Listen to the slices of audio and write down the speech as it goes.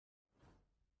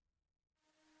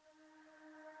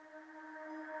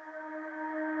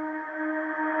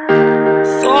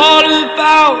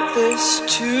about this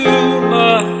too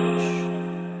much.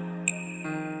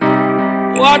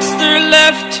 What's there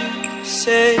left to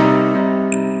say?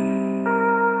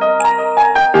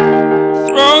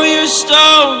 Throw your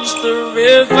stones the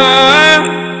river.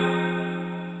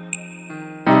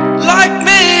 Like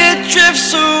me it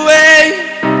drifts away.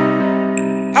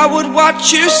 I would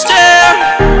watch you stare.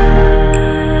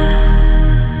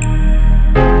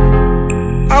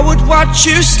 I would watch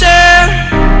you stare.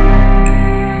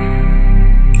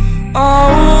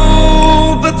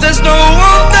 Oh, but there's no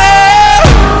one there.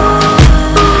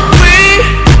 We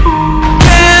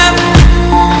can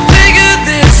figure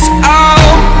this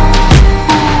out.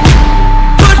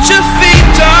 Put your feet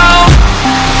down.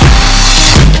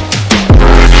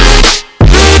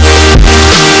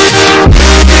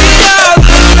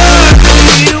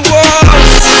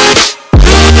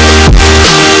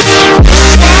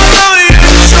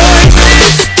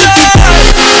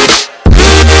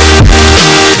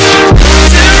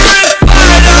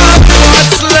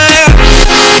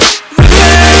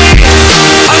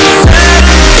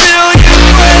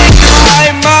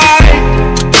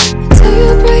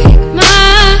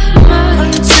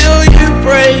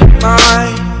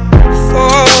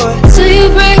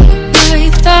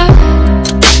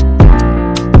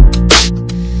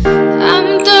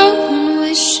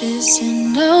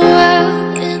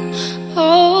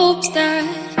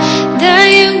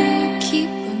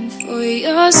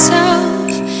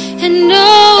 And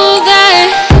know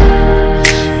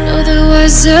there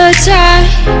was a time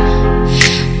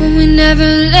when we never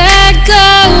let go,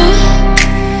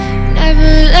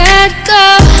 never let go.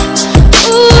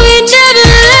 Ooh, we never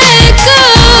let go.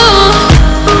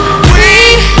 We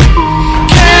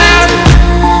can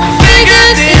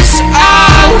figure this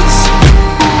out.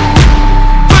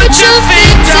 Put your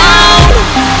feet down.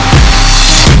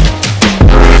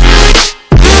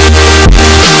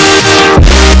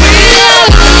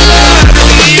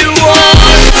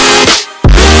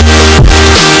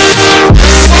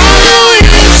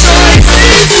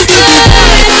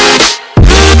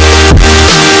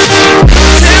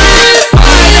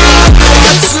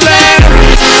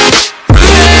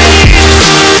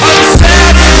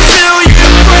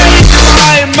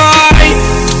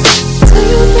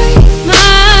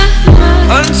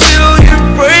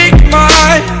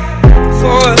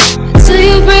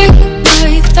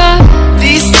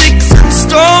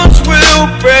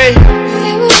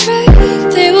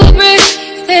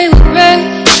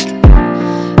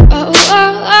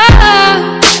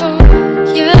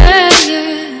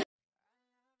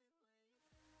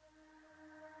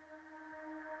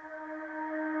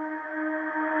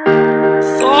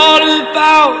 Thought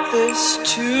about this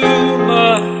too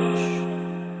much.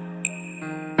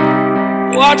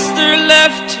 What's there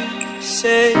left to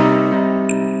say?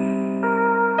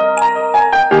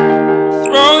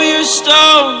 Throw your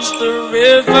stones the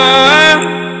river.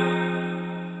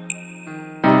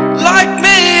 Like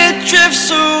me it drifts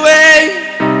away.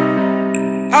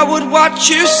 I would watch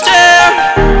you stare.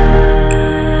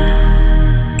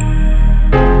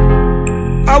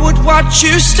 I would watch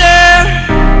you stare.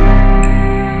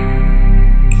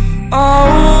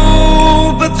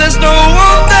 Oh, but there's no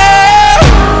one there.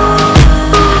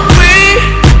 We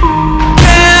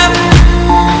can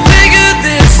figure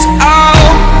this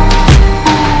out.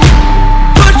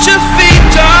 Put your feet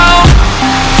down.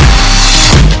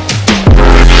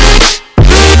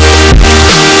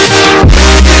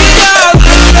 We are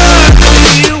the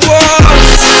lucky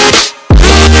ones.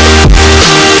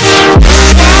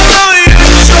 Follow your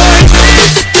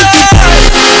choices, done.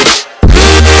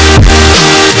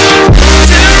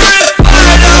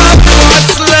 Terrified of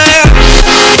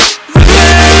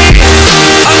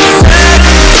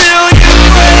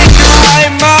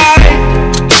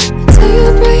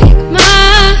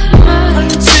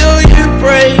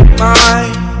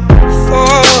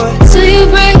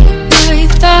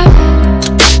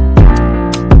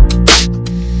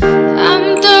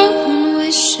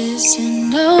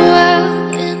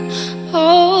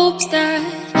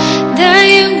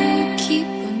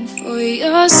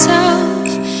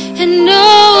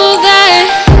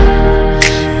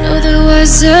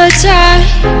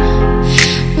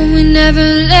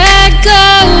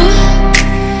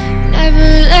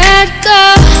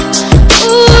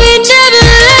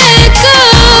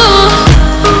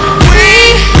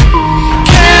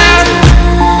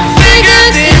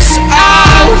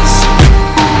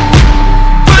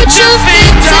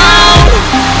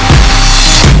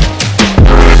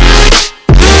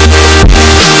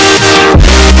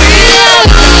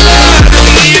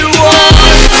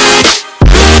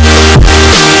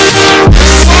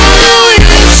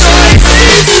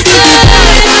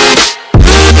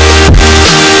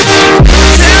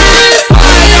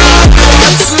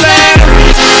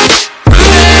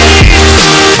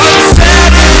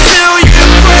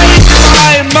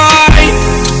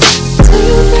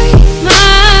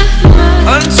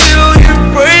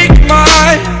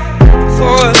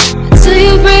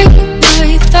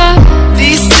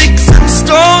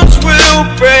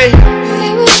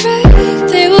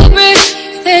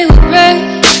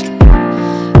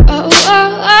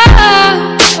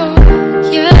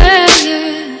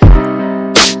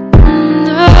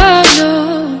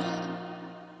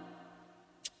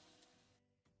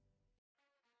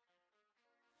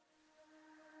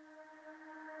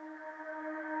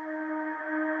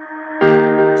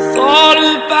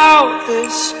about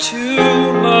this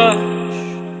too much.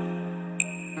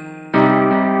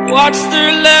 What's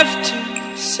there left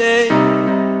to say?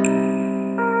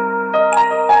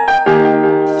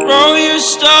 Throw your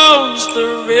stones the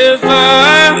river.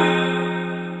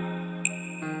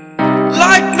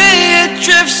 Like me it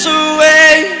drifts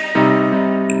away.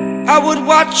 I would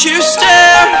watch you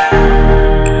stare.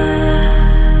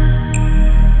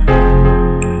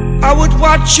 I would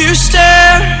watch you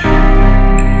stare.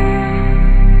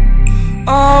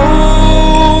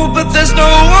 Oh, but there's no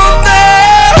one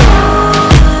there.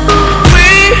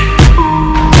 We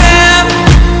can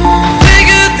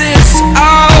figure this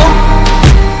out.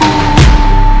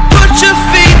 Put your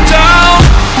feet down.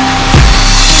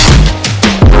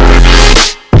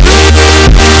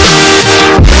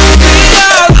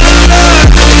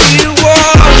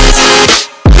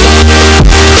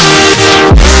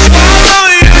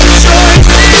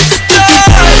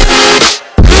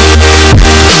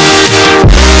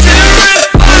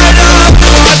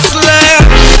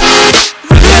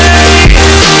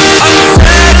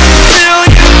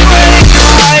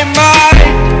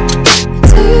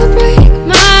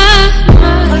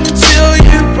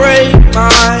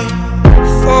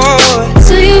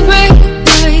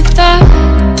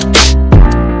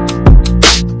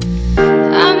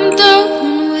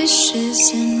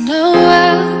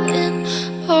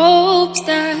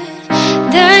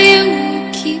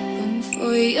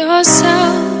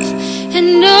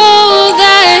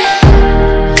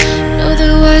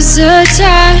 A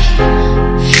time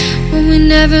when we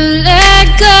never let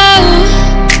go,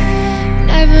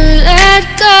 never let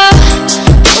go.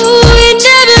 Ooh, we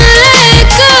never let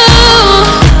go.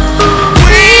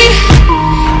 We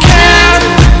can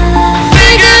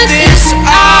figure this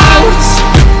out.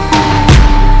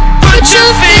 Put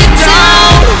your feet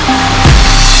down.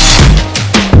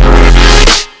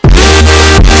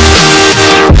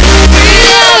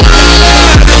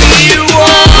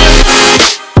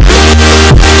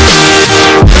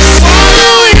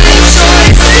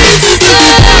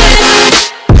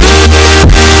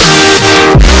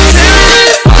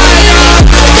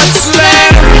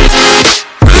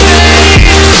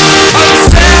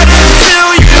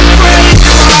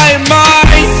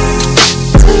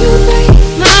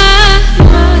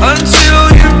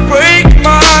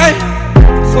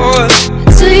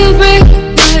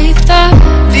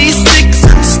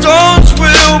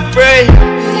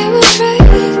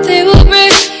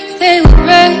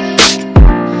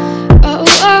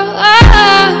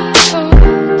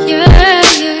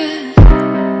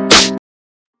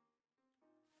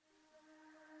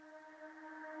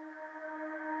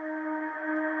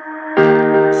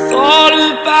 Thought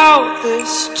about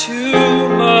this too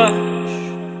much.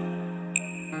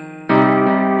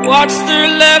 What's there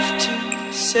left to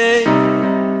say?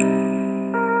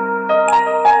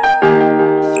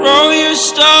 Throw your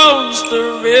stones the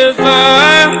river.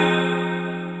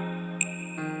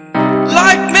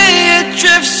 Like me it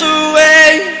drifts away.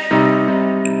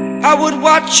 I would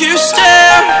watch you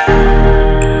stare.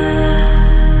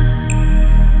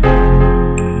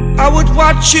 I would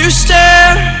watch you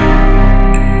stare.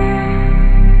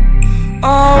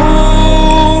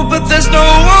 Oh, but there's no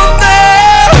one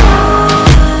there.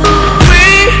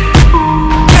 We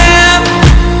can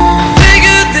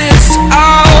figure this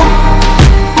out.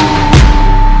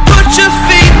 Put your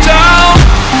feet down.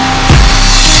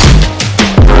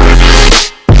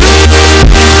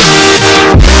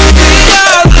 We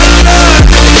are the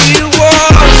lucky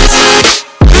ones.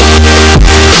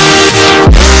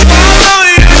 Follow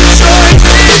your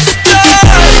choices, done.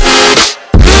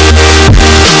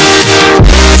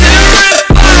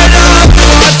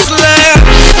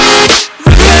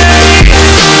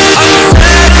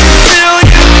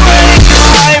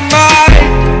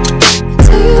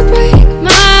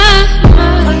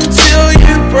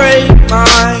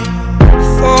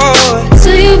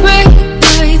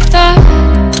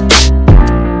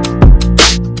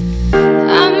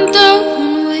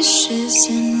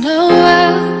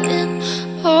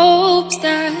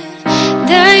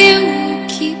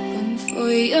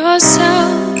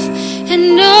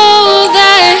 And know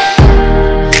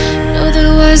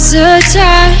there was a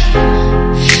time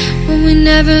when we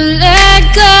never let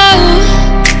go,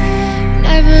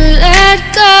 never let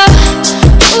go.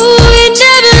 Ooh.